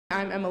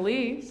I'm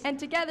Emily. And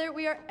together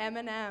we are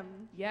M&M.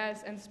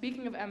 Yes, and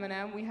speaking of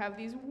M&M, we have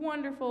these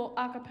wonderful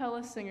a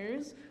cappella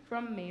singers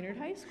from Maynard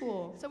High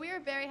School. So we are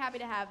very happy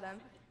to have them.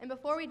 And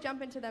before we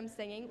jump into them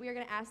singing, we are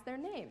going to ask their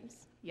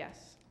names.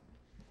 Yes.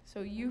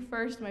 So you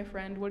first, my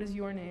friend. What is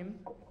your name?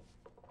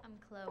 I'm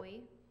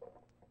Chloe.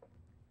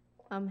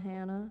 I'm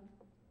Hannah.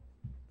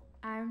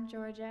 I'm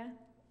Georgia.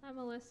 I'm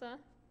Alyssa.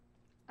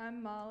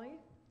 I'm Molly.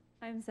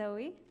 I'm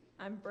Zoe.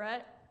 I'm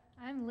Brett.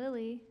 I'm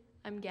Lily.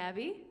 I'm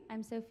Gabby.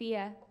 I'm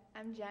Sophia.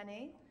 I'm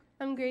Jenny.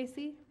 I'm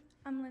Gracie.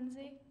 I'm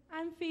Lindsay.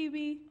 I'm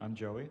Phoebe. I'm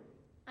Joey.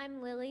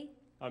 I'm Lily.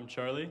 I'm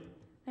Charlie.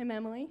 I'm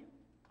Emily.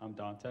 I'm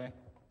Dante.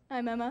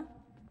 I'm Emma.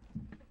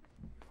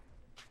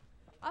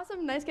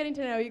 Awesome, nice getting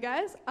to know you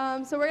guys.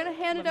 So we're going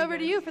to hand it over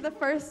to you for the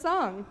first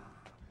song.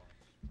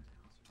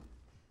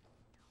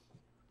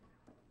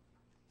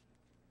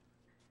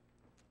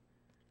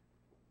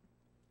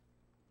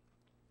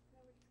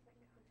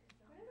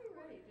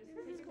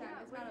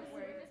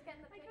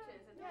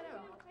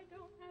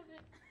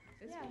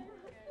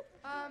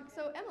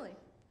 So Emily.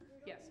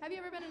 Yes. Have you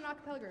ever been in an a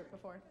cappella group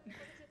before?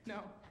 No,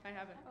 I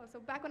haven't. Oh, so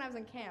back when I was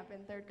in camp in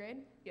 3rd grade,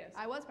 Yes.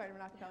 I was part of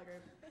an a cappella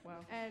group. Wow.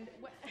 And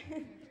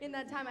in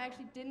that time, I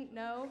actually didn't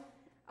know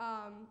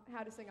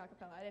how to sing a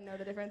cappella. I didn't know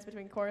the difference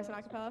between chorus and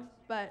a cappella,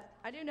 but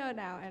I do know it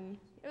now, and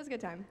it was a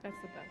good time. That's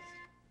the best.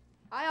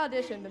 I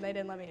auditioned, and they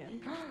didn't let me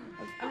in.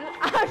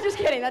 I'm just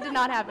kidding. That did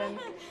not happen.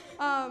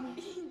 Well,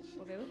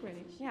 they look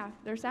ready. Yeah,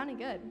 they're sounding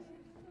good.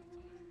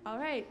 All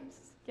right,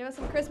 give us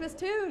some Christmas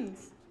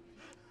tunes.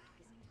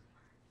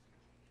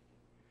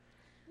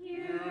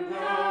 You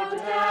know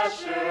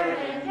Dasher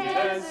and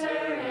Dancer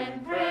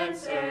and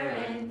Prancer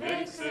and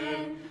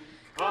Vixen,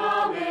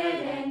 Comet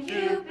and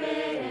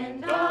Cupid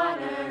and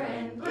Donner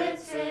and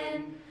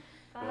Blitzen.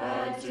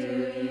 But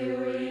do you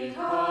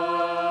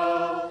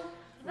recall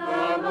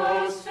the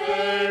most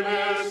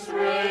famous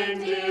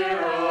reindeer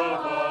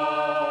of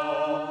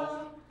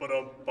all?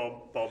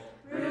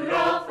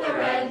 Rudolph the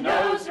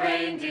red-nosed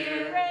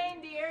reindeer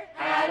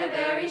had a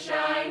very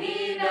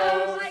shiny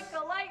nose. Like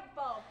a light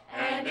bulb.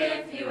 And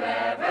if you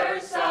ever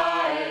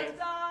saw it,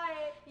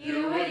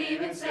 you would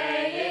even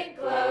say it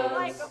glows.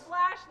 Like a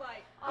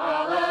flashlight.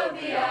 All of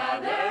the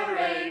other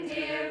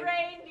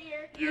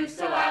reindeer used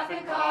to laugh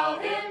and call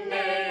him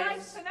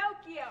names. Like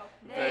Pinocchio.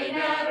 They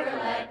never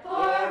let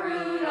poor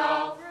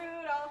Rudolph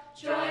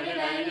join in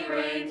any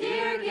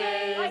reindeer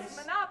games. Like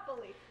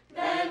Monopoly.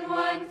 Then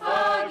one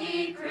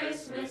foggy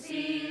Christmas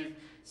Eve,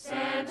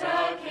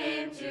 Santa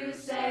came to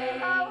say,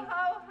 Ho,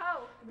 ho,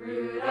 ho.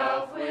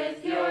 Rudolph,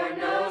 with your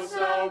nose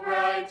so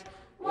bright,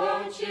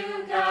 won't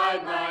you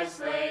guide my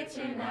sleigh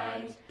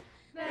tonight?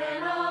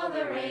 Then all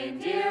the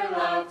reindeer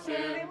loved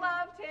They him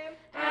loved him.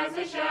 as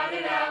they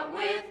shouted out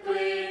with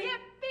glee,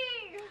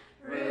 Yippee!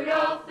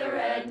 Rudolph the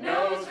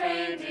red-nosed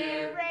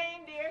reindeer,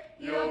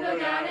 you'll go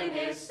down in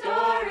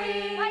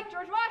history. Like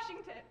George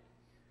Washington.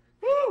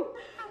 Woo!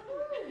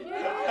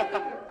 That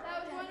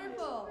was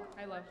wonderful.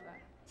 I loved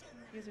that.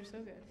 You guys are so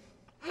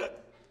good.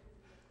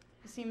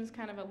 It seems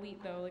kind of elite,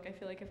 though. Like, I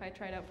feel like if I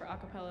tried out for a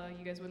cappella,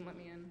 you guys wouldn't let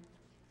me in.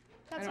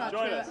 That's I not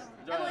don't- true. Join us.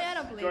 Join Emily, us. I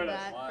don't believe Join us.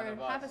 that One for of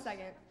half a us.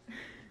 second.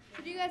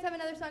 Did you guys have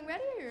another song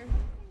ready? Or?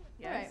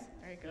 Yes.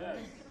 All right, good.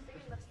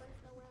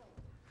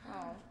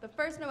 Oh, The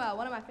First Noel,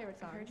 one of my favorite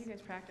I songs. heard you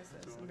guys practice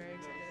this. I'm very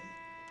excited.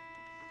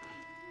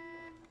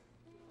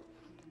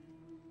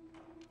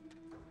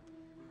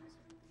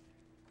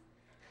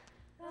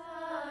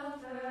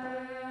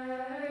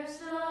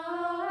 First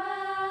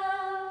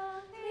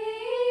Noel, the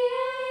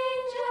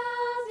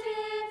angels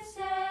did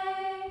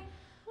say,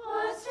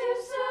 was to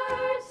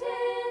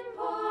certain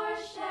poor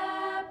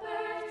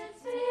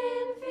shepherds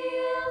in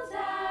fields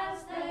as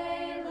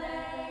they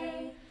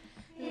lay,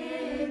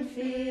 in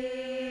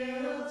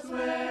fields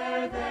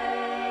where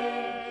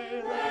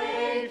they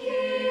lay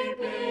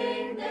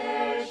keeping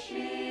their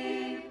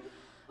sheep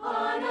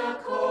on a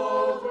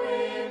cold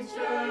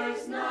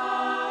winter's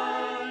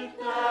night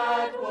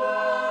that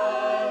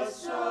was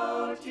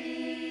so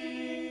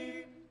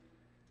deep.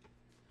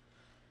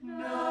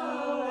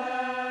 Noel,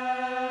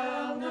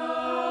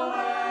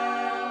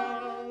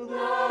 Noel,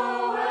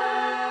 Noel,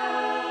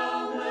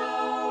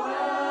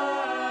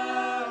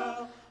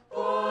 Noel,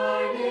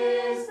 born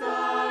is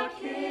the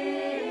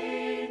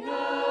King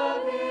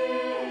of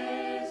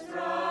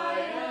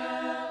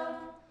Israel.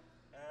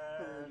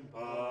 And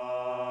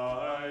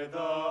by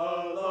the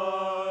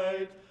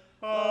light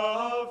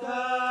of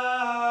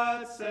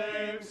that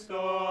same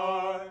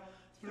star,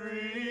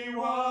 3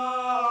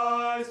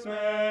 wise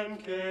men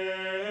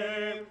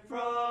came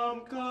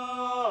from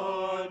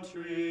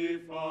country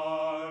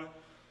far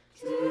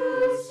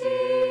To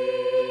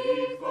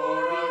seek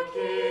for a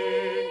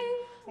king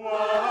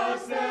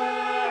was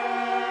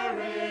their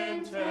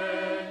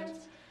intent,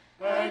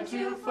 and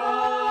to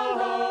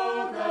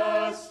follow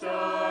the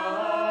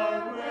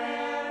star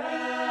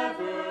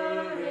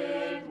wherever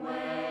it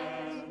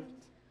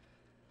went.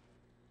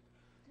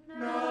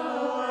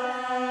 Noel,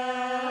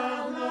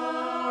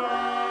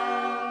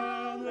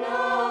 Noel,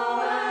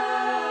 Noel,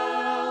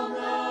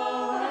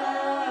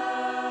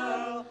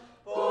 Noel,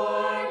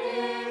 born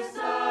is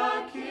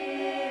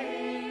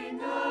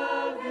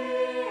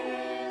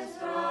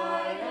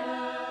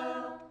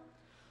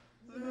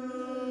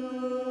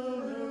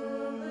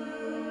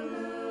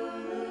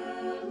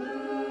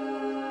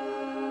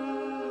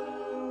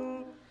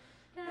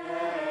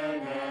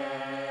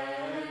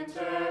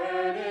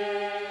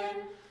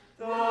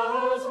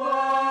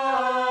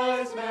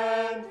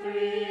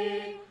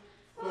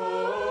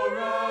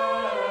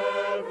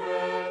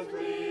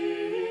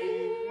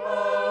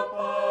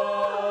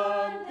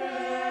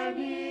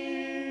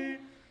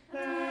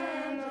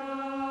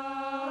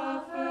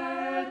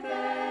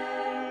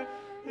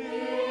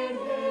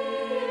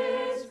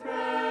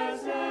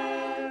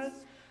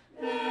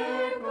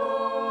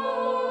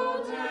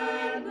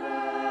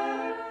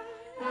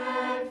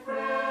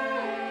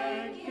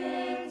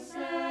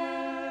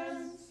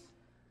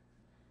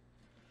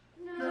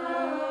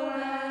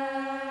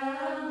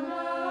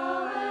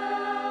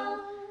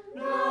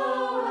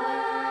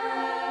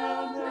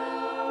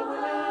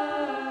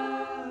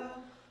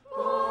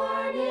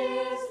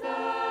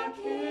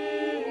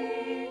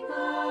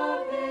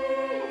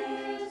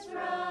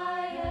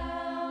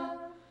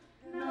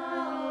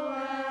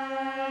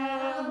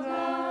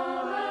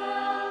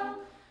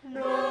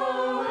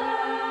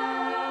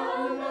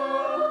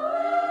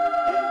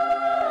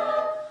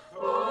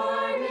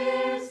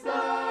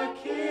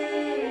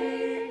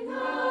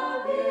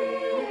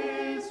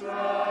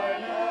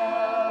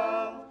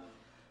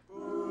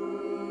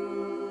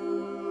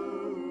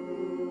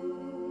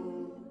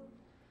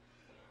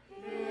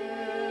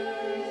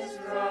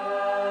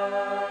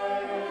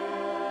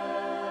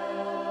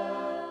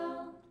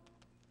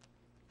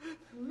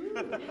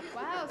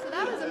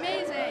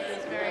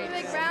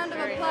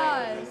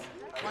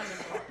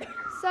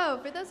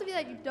for those of you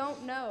that you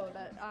don't know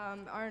that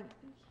aren't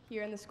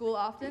here in the school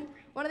often,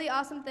 one of the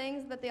awesome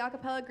things that the a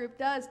cappella group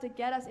does to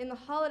get us in the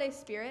holiday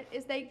spirit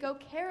is they go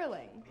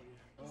caroling.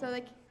 So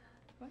they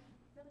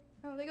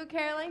go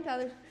caroling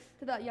to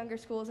the younger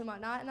schools and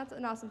whatnot, and that's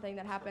an awesome thing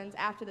that happens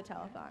after the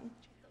telethon.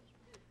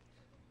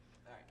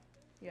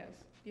 Yes.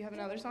 Do you have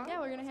another song? Yeah,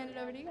 we're gonna hand it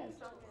over to you guys.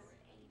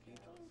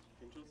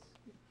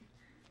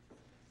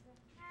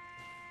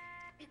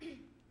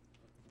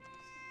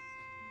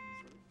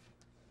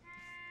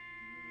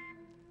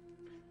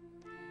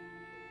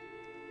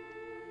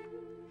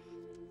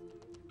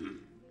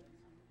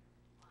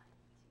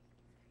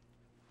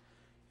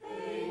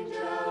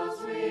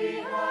 Angels we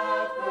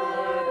have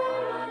heard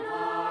on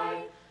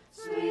high,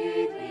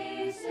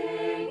 sweetly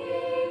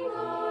singing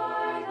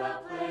o'er the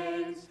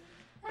plains,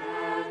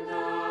 and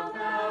the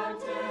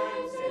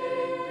mountains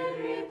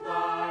in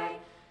reply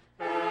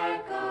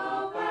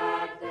echo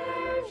back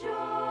their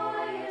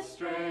joyous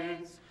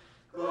strains.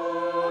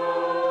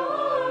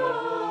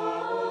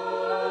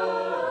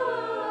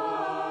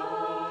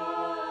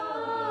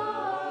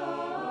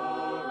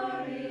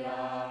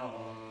 Gloria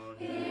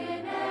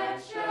in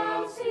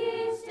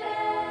excelsis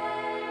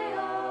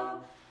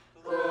Deo.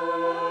 Gloria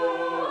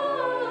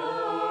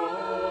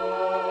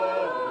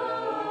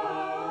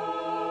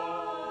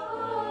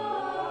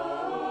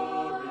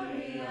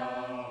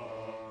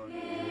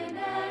in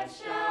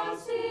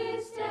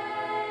excelsis Deo.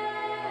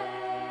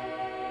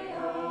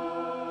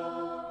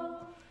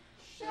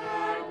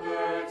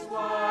 Shepherds,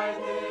 why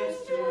this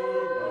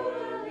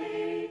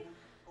jubilee?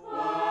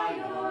 Why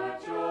your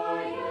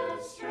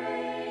joyous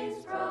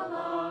strains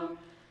prolong?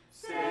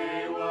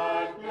 Say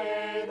what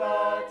may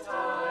the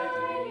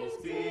tidings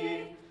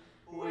be,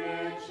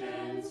 which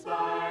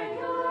inspire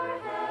your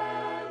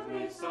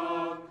heavenly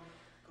song.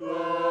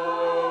 Gloria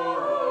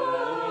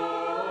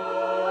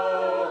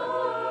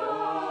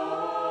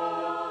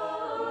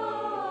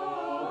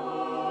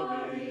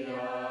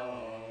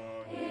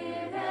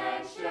in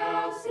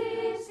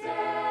excelsis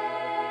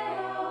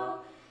Deo.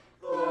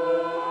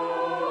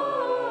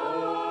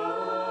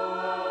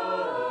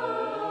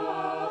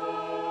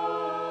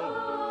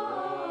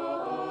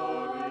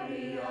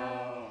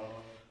 Gloria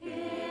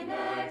in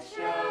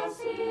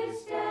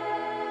excelsis Deo.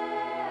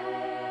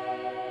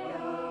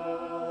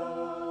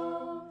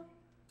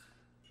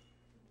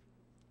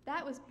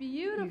 That was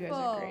beautiful. You guys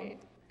are great.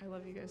 I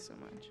love you guys so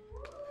much.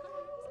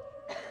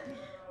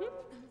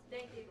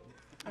 Thank you.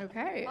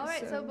 Okay. All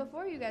right, so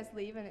before you guys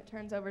leave and it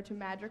turns over to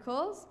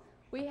Madrigals,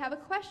 we have a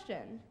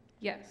question.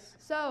 Yes.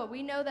 So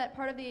we know that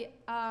part of the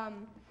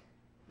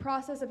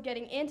process of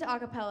getting into a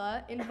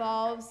cappella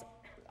involves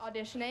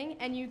auditioning,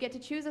 and you get to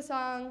choose a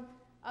song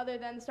other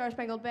than the Star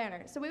Spangled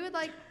Banner. So we would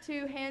like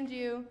to hand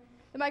you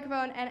the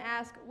microphone and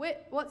ask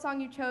what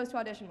song you chose to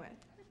audition with.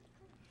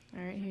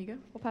 All right, here you go.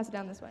 We'll pass it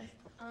down this way.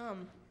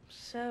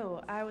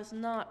 So I was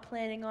not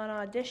planning on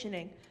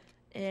auditioning,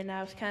 and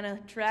I was kind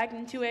of dragged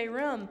into a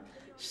room.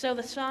 So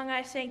the song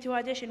I sang to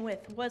audition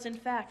with was, in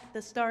fact,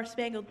 the Star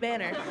Spangled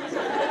Banner.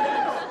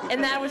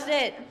 And that was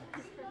it.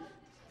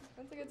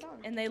 That's a good song.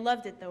 And they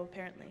loved it, though,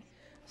 apparently.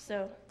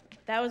 So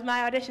that was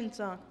my audition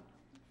song.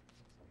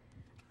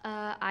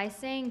 I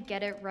sang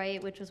Get It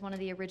Right, which was one of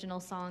the original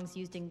songs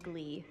used in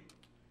Glee.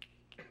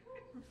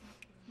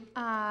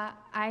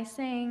 I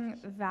sang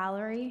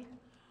Valerie.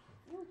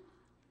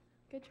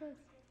 Good choice.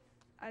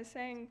 I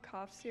sang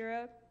Cough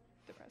Syrup.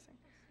 Depressing.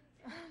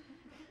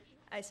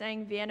 I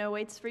sang Vienna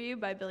Waits for You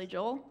by Billy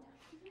Joel.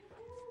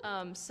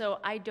 So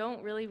I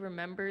don't really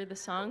remember the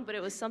song, but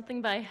it was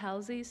something by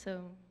Halsey,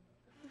 so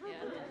yeah.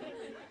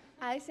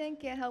 I sang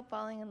Can't Help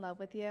Falling in Love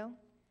with You.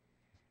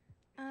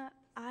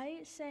 I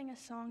sang a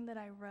song that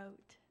I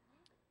wrote.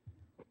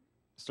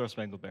 Star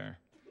Spangled Banner.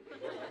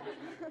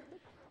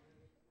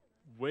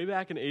 Way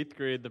back in 8th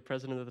grade, the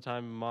president at the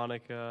time,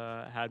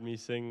 Monica, had me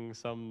sing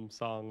some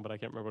song, but I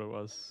can't remember what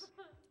it was.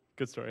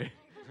 Good story.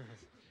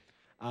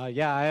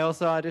 Yeah, I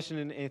also auditioned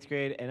in 8th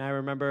grade, and I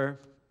remember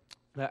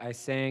that I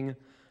sang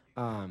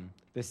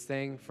this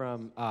thing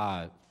from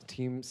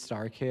Team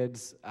Star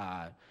Kids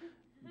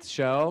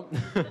show.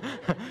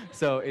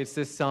 So it's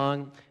this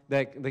song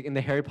that, like, in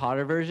the Harry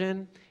Potter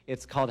version,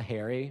 it's called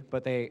Harry,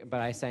 but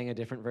I sang a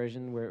different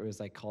version where it was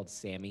like called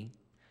Sammy,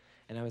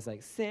 and I was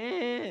like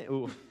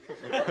Ooh.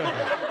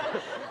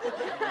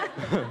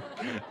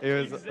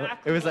 it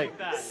was like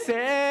that.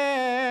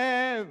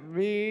 Sammy.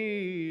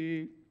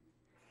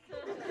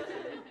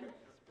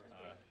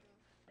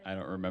 I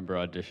don't remember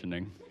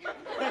auditioning.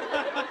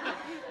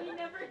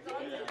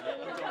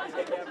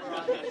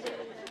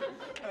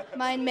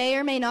 Mine may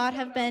or may not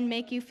have been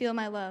Make You Feel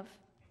My Love.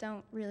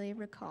 Don't really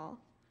recall.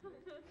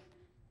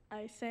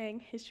 I sang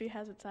History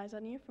Has Its Eyes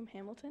on You from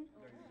Hamilton.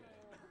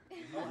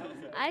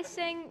 I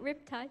sang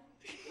Riptide.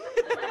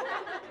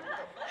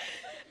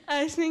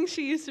 I sang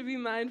She Used to Be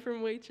Mine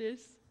from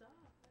Waitress.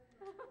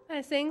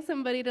 I sang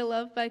Somebody to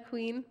Love by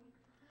Queen.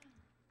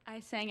 I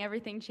sang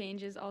Everything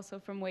Changes, also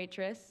from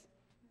Waitress.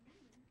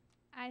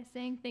 I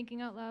sang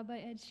Thinking Out Loud by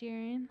Ed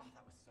Sheeran.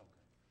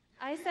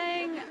 I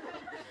sang,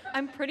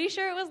 I'm pretty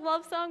sure it was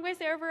Love Song by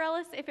Sarah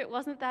Bareilles. If it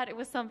wasn't that, it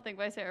was something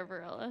by Sarah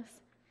Bareilles.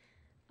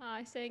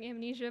 I sang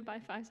Amnesia by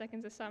 5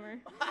 Seconds of Summer.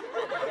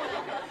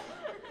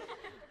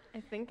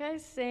 I think I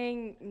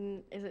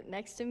sang, is it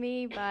Next to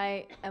Me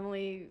by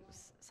Emily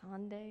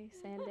Sande,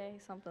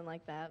 something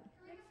like that.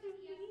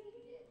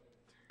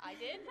 I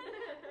did?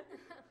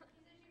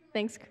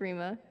 Thanks,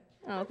 Karima.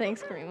 Oh,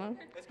 thanks, Karima.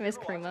 Miss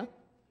Karima.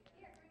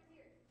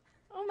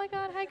 Oh my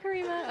God, hi,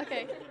 Karima.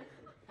 Okay.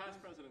 Past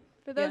president.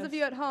 For those of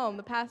you at home,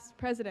 the past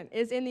president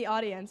is in the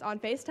audience on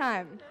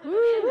FaceTime.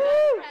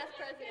 Past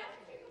president.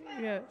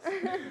 Yes.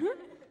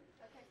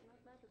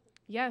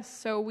 Yes,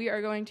 so we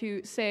are going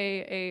to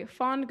say a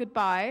fond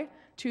goodbye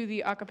to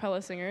the a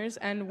cappella singers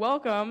and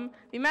welcome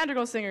the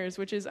Madrigal singers,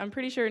 which is, I'm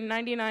pretty sure,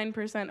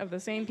 99% of the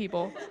same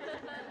people.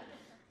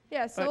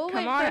 Yeah, so But we'll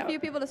come wait on for a out. few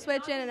people to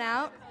switch in and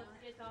out.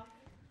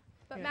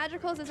 But Yeah.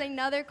 Madrigals is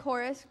another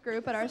chorus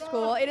group at our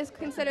school. It is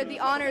considered the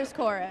honors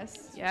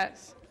chorus.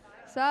 Yes.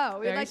 So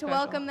we'd Very like to special.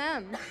 welcome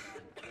them.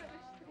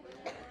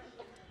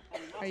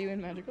 Are you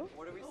in Madrigal?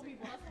 What are we singing?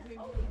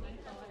 Are we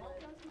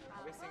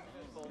singing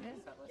the full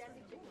set list?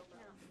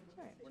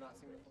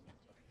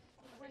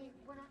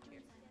 We're not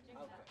singing the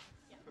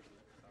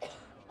full.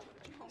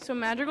 So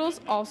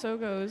Madrigals also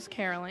goes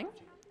caroling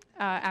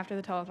after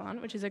the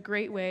telethon, which is a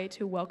great way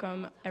to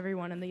welcome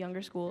everyone in the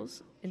younger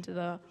schools into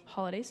the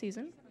holiday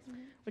season,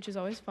 which is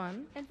always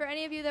fun. And for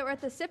any of you that were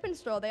at the Sip and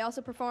Stroll, they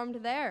also performed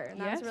there.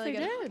 And that was Yes, a really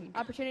they good did.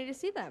 opportunity to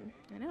see them.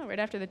 I know, right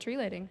after the tree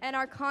lighting. And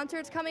our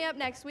concert's coming up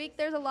next week.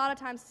 There's a lot of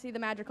times to see the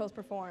Madrigals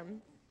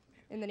perform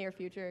in the near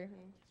future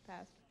and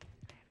past.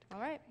 All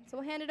right, so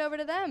we'll hand it over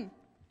to them.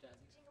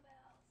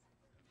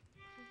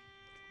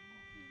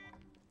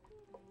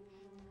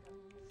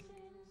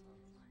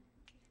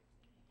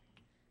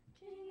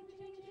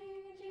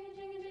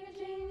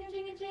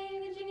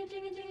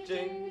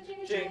 Jing, jing,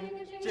 jing, jing, jing, jing, jing,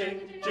 jing, jing,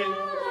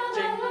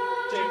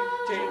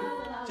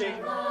 jing,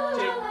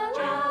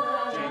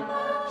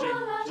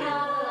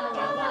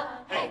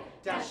 hey,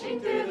 dashing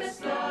through the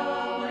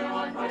snow in a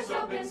one-horse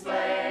open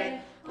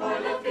sleigh,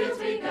 o'er the fields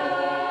we go,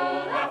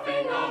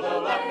 laughing all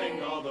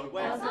the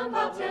way. Bells on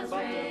bobtails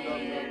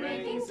ring,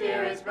 making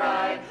spirits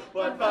bright.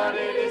 What fun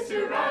it is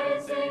to ride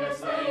and sing a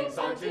sleighing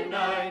song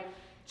tonight.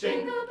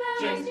 Jingle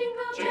bells,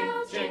 jingle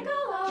bells, jingle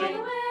all the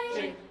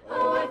way.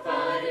 Oh, what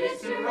fun it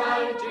is to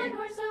ride a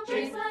one-horse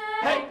open sleigh.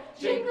 Hey,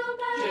 jingle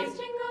bells,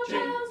 jingle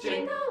bells,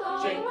 jingle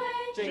all the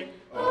way.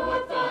 Oh,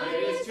 what fun it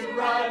is to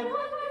ride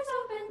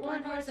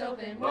one-horse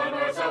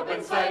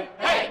open sleigh.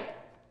 Hey!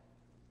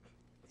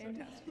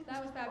 Fantastic. That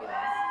was fabulous.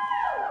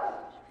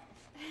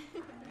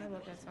 I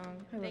love that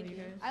song. I love you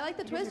guys. I like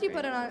the You guys twist are you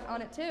put great.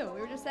 on it too.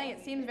 We were just saying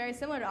it seems very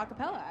similar to a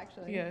cappella,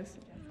 actually. Yes.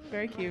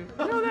 Very cute.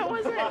 No, that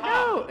wasn't.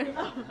 No.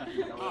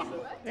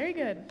 Very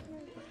good.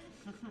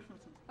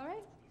 All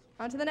right,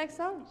 on to the next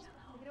song.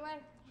 Take it away.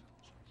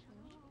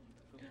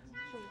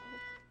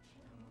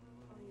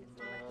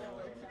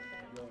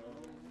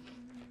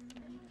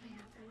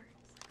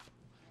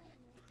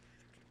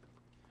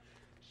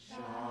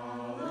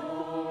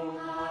 Shalom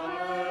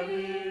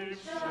Havarim,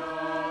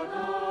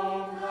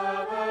 Shalom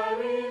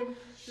Havarim,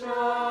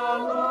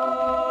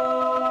 Shalom,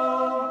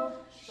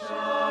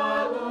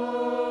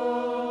 Shalom,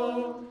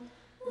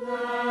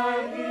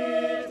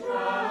 Lahit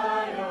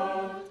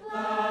Rayot,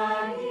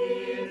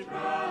 Lahit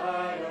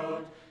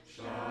Rayot,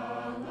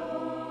 Shalom,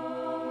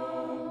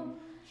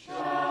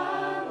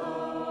 Shalom.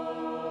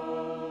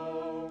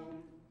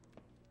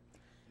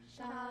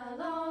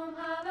 Shalom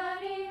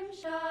Havarim,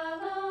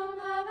 Shalom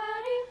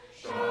Havarim,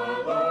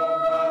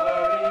 Shalom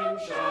Havarim,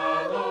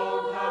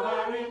 Shalom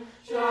Havarim,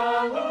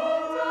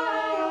 Shalom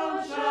Rayot,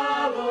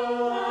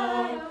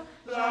 Shalom,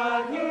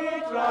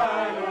 Lahit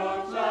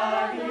Rayot,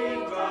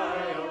 Lahit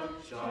Rayot,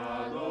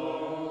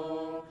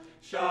 Shalom,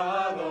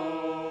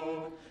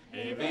 Shalom.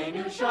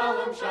 Hevenu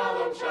Shalom,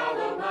 Shalom,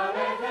 Shalom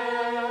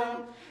Aleichem.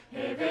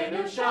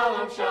 Hevenu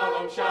Shalom,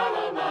 Shalom,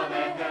 Shalom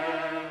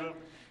Aleichem.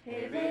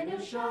 Hevenu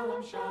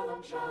Shalom,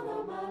 Shalom,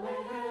 Shalom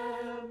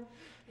Aleichem.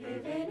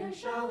 Hevenu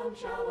Shalom,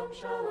 Shalom,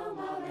 Shalom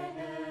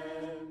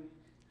Aleichem.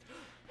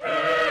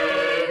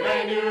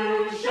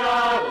 Hevenu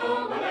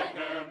Shalom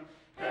Aleichem.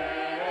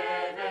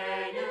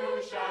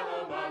 Hevenu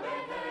Shalom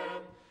Aleichem.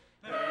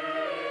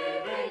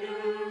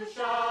 Hevenu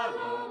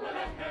Shalom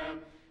Aleichem.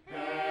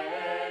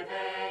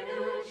 Hevenu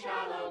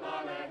Shalom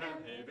Aleichem.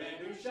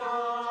 Hevenu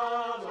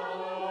Shalom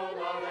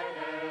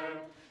Aleichem.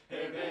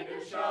 Hevenu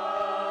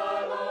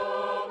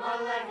Shalom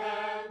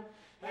Aleichem.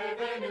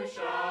 Hevenu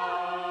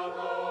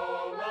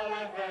Shalom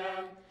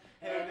Aleichem.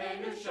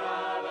 Hevenu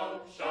Shalom,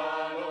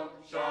 Shalom,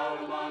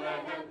 Shalom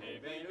Aleichem.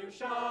 Hevenu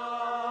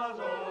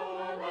Shalom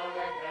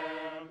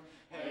Aleichem.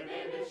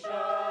 Hevenu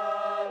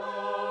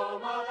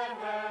Shalom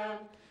Aleichem.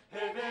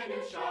 Hevenu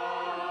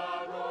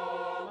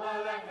Shalom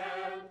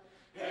Aleichem.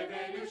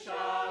 Hevenu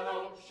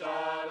Shalom,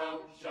 Shalom,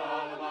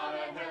 Shalom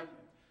Aleichem.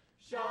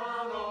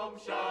 Shalom,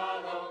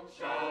 Shalom,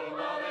 Shalom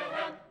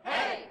Aleichem.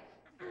 Hey!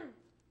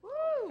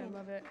 I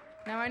love it.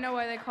 Now I know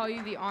why they call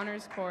you the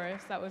honors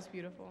chorus. That was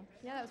beautiful.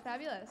 Yeah, that was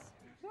fabulous.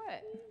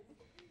 What?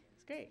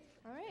 It's great.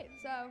 All right,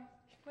 so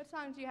What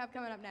song do you have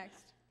coming up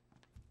next?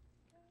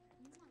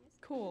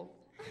 Cool.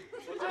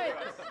 All right.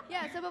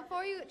 Yeah, so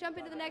before you jump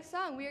into the next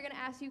song, we are going to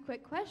ask you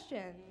quick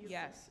questions.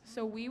 Yes.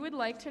 So we would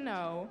like to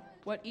know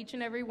what each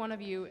and every one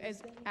of you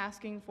is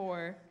asking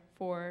for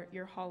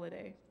your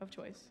holiday of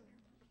choice.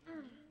 What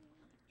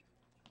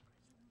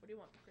do you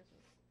want for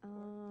Christmas?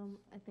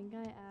 I think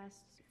I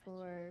asked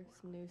for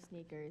some new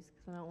sneakers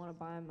because I don't want to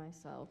buy them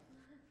myself.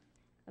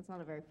 That's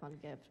not a very fun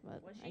gift,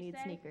 but What'd I she need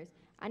say? sneakers.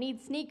 I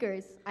need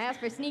sneakers. I asked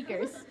for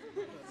sneakers.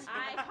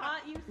 I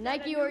thought you said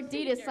Nike a or new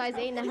Adidas, sneaker. size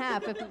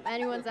 8.5. If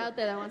anyone's out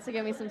there that wants to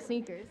get me some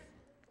sneakers.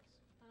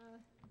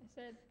 I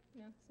said,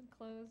 some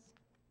clothes,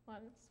 a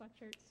lot of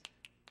sweatshirts.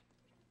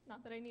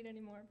 Not that I need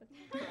any more, but.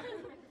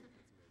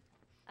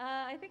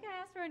 I think I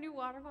asked for a new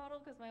water bottle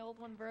because my old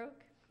one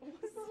broke.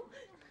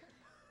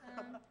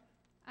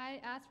 I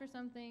asked for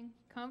something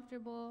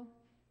comfortable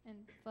and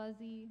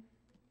fuzzy.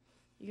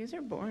 You guys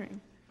are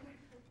boring.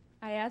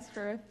 I asked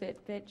for a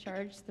Fitbit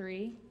Charge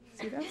 3.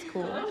 See, that's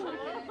cool.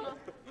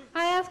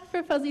 I asked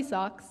for fuzzy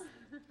socks.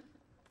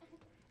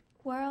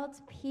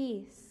 World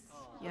peace.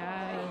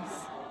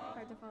 Yes.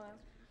 Hard to follow.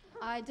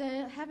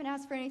 Haven't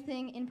asked for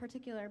anything in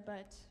particular,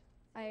 but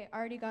I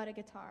already got a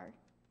guitar.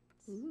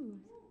 Ooh.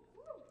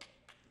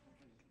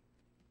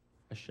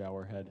 A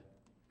shower head.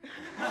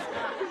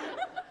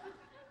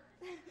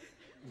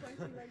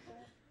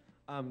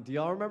 Do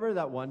y'all remember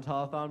that one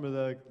telethon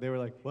where they were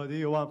like, "What do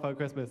you want for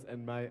Christmas?"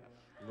 And my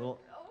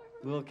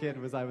little kid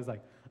was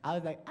like,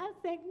 "A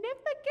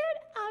significant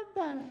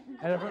other."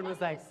 And everyone was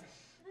like,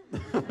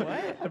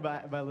 "What?" And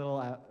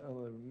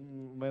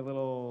my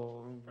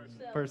little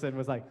person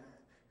was like.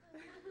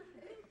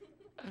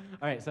 All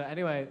right. So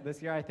anyway,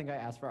 this year I think I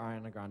asked for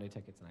Ariana Grande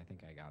tickets, and I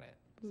think I got it.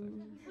 So.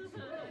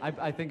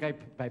 I think I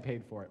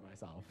paid for it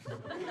myself.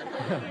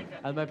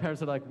 And my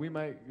parents are like, "We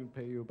might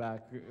pay you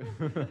back."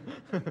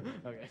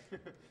 Okay.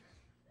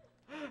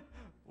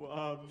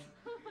 Well,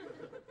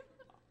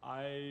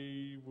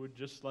 I would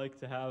just like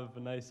to have a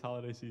nice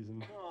holiday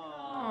season.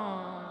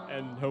 Aww.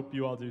 And hope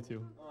you all do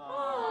too.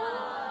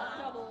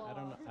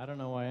 I don't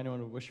know why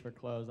anyone would wish for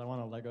clothes. I want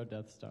a Lego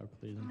Death Star,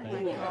 please, and thank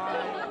you.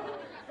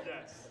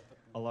 Yes.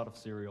 A lot of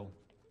cereal.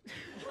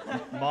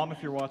 Mom,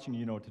 if you're watching,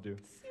 you know what to do.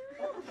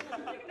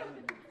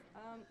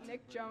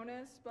 Nick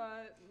Jonas,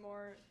 but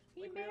more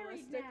like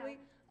realistically,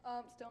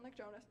 still Nick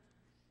Jonas.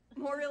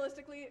 More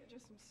realistically,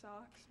 just some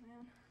socks,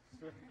 man.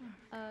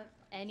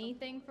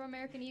 Anything from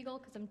American Eagle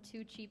because I'm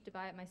too cheap to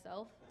buy it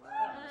myself.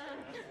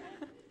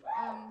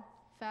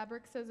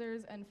 Fabric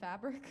scissors and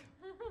fabric.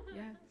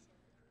 Yes.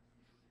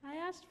 I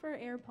asked for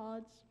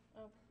AirPods.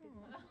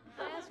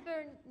 I asked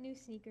for new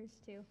sneakers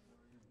too.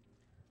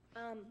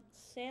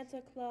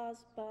 Santa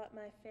Claus bought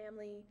my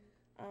family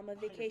a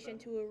vacation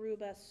to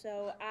Aruba,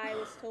 so I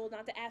was told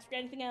not to ask for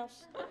anything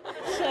else.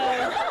 So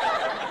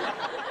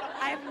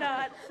I've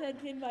not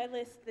sent in my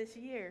list this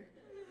year.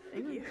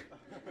 Thank you.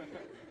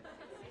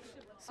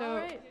 So, all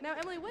right. Now,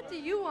 Emily, what do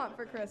you want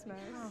for Christmas?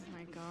 Oh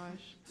my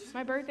gosh.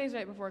 My birthday's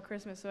right before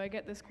Christmas, so I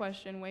get this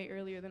question way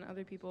earlier than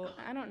other people.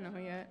 I don't know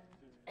yet.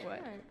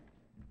 What?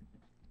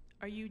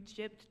 Are you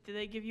gypped? Do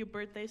they give you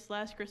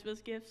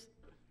birthday/Christmas gifts?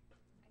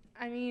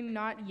 I mean,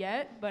 not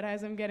yet, but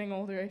as I'm getting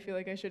older, I feel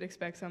like I should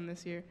expect some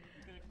this year.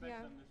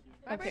 Yeah.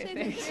 My Okay, birthday's in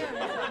thanks.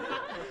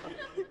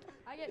 June.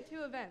 I get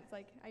 2 events.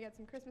 Like, I get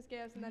some Christmas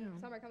gifts, and then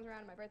summer comes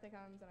around, and my birthday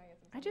comes, and I get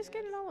some. I just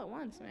get it all at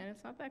once, man.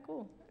 It's not that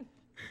cool. You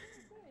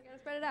gotta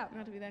spread it out.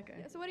 Not to be that guy.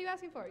 Yeah, so what are you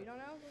asking for? You don't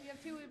know? You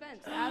have 2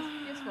 events to ask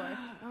gifts for.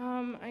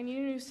 I need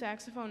a new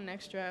saxophone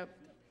neck strap.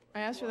 I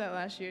asked for that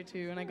last year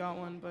too, and I got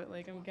one, but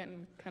like I'm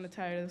getting kind of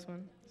tired of this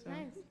one. So,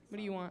 Nice. what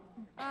do you want?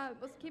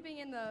 Was keeping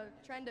in the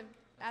trend of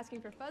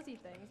asking for fuzzy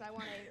things. I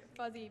want a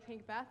fuzzy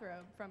pink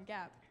bathrobe from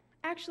Gap.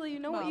 Actually, you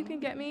know what you can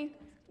get me?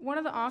 One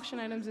of the auction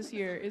items this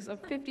year is a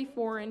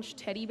 54-inch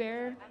teddy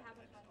bear.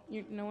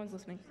 No one's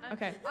listening.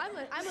 Okay. I'm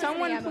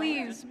Someone listening,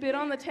 Emily. please bid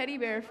on the teddy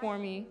bear for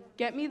me.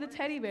 Get me the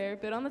teddy bear.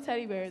 Bid on the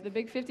teddy bear, the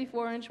big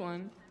 54-inch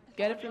one.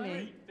 Get it for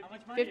me.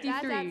 53. That's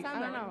I don't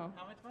somebody. know.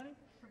 How much money?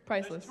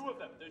 Priceless.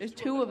 There's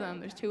two of them.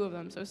 There's 2 of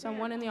them. So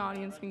someone in the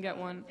audience can get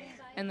one,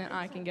 and then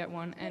I can get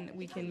one, and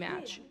we can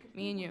match.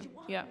 Me and you.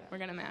 Yeah, we're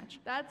gonna match.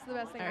 That's the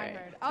best thing All I've right.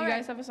 heard. Do All you right.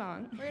 guys have a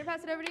song? We're gonna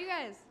pass it over to you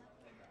guys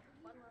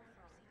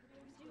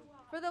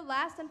for the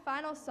last and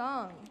final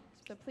song.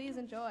 So please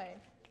enjoy.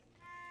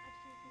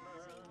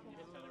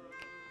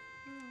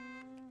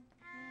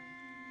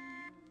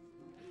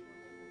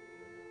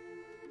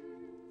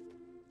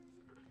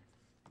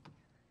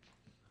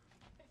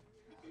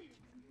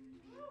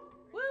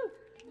 Woo!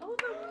 Oh,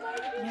 the mic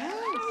is Yes,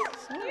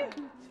 so so. cute.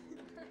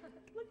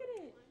 Look at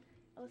it.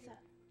 Alyssa.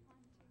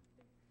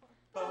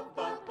 Bop,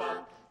 bop,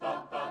 bop,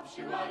 bop, bop,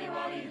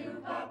 shoo-waddy-waddy-doo,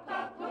 bop,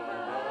 bop,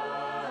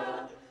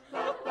 whoa.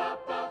 Bop,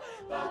 bop, bop,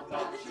 bop,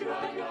 bop,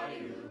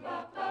 shoo-waddy-waddy-doo,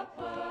 bop, bop,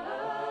 whoa.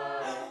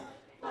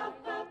 Bop,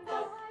 bop,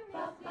 bop,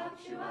 bop, bop,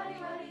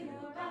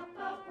 shoo-waddy-waddy-doo, bop,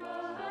 bop,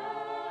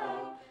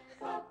 whoa.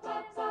 Bop,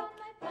 bop, bop,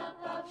 bop,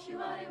 bop,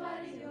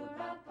 shoo-waddy-waddy-doo,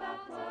 bop, bop,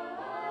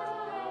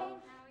 whoa.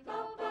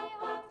 Bop, bop,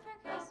 bop,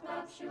 bop,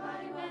 bop,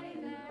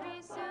 shoo-waddy-waddy-doo,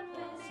 Very soon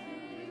we'll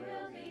see,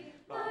 we'll be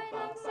bop,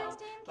 bop, bop,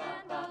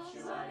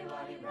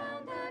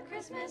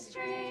 Christmas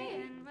tree,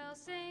 and we'll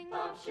sing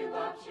bop shoo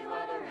what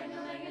a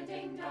ring-a-ling a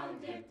ding dong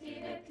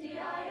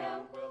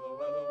dip-dee-I-o.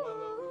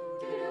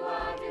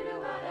 Do-do-I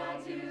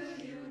do,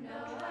 you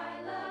know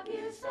I love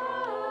you so.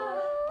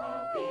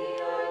 I'll be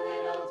your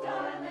little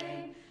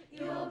darling,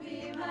 you'll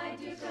be my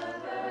Duke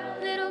of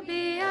Earl. It'll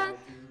be a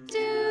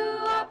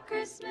do-up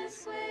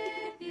Christmas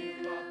with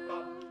you.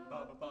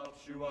 Bop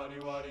shoo waddy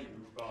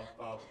doo bop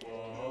bop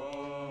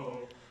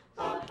whoa.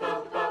 Bop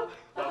bop bop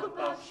bop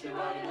bop shoo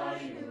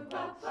waddy doo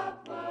bop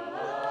bop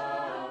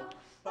whoa.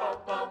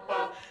 Bop bop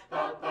bop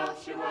bop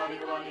bop shoo waddy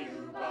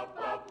doo bop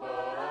bop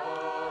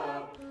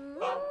whoa.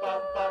 Bop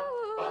bop bop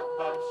bop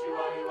bop shoo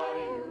waddy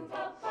doo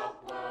bop bop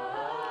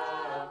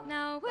whoa.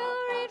 Now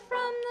we'll read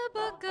from the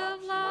book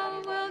of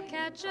love, we'll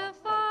catch a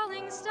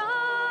falling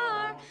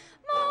star.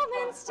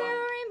 Moments to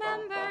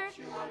remember,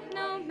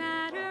 no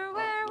matter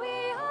where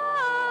we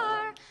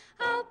are.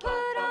 I'll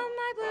put on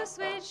my blue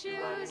suede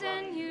shoes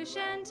and you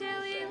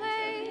chantilly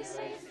lace.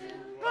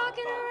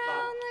 Rocking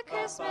around the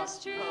Christmas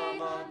tree,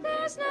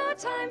 there's no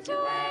time to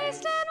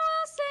waste, and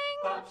we'll sing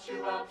bop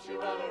shoo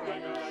what a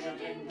ring-a-ling a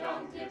ding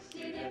dong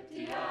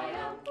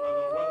dip-dee-I-o.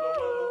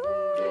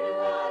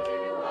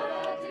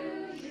 Do-do-I do,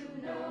 you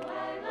know I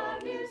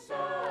love you so.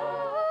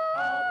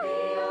 I'll be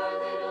your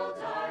little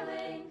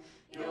darling,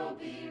 you'll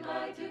be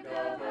my Duke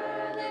of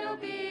Earl. It'll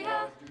be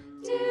a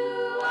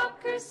do-up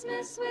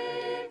Christmas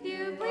with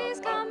you. Please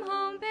come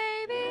home,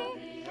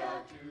 baby.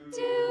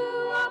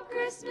 Do-up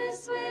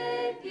Christmas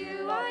with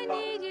you. I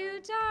need you,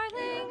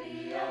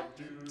 darling.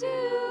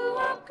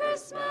 Do-up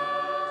Christmas.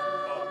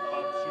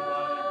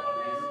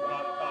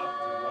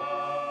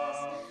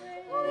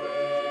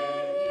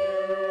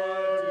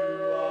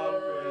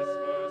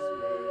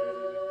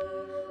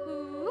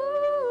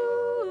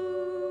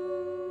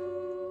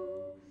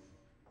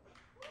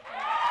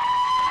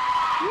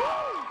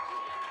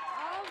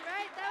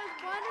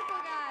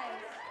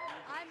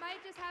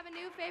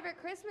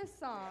 Favorite Christmas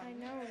song. I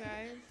know,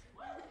 guys.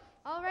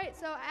 All right,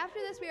 so after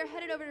this, we are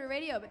headed over to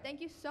radio, but thank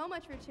you so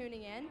much for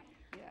tuning in.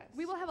 Yes.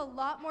 We will have a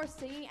lot more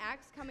singing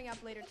acts coming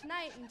up later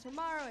tonight and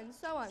tomorrow and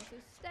so on, so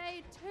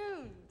stay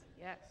tuned.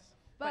 Yes.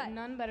 But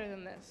none better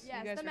than this.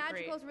 Yes, you guys the are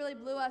great. Madrigals really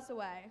blew us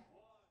away.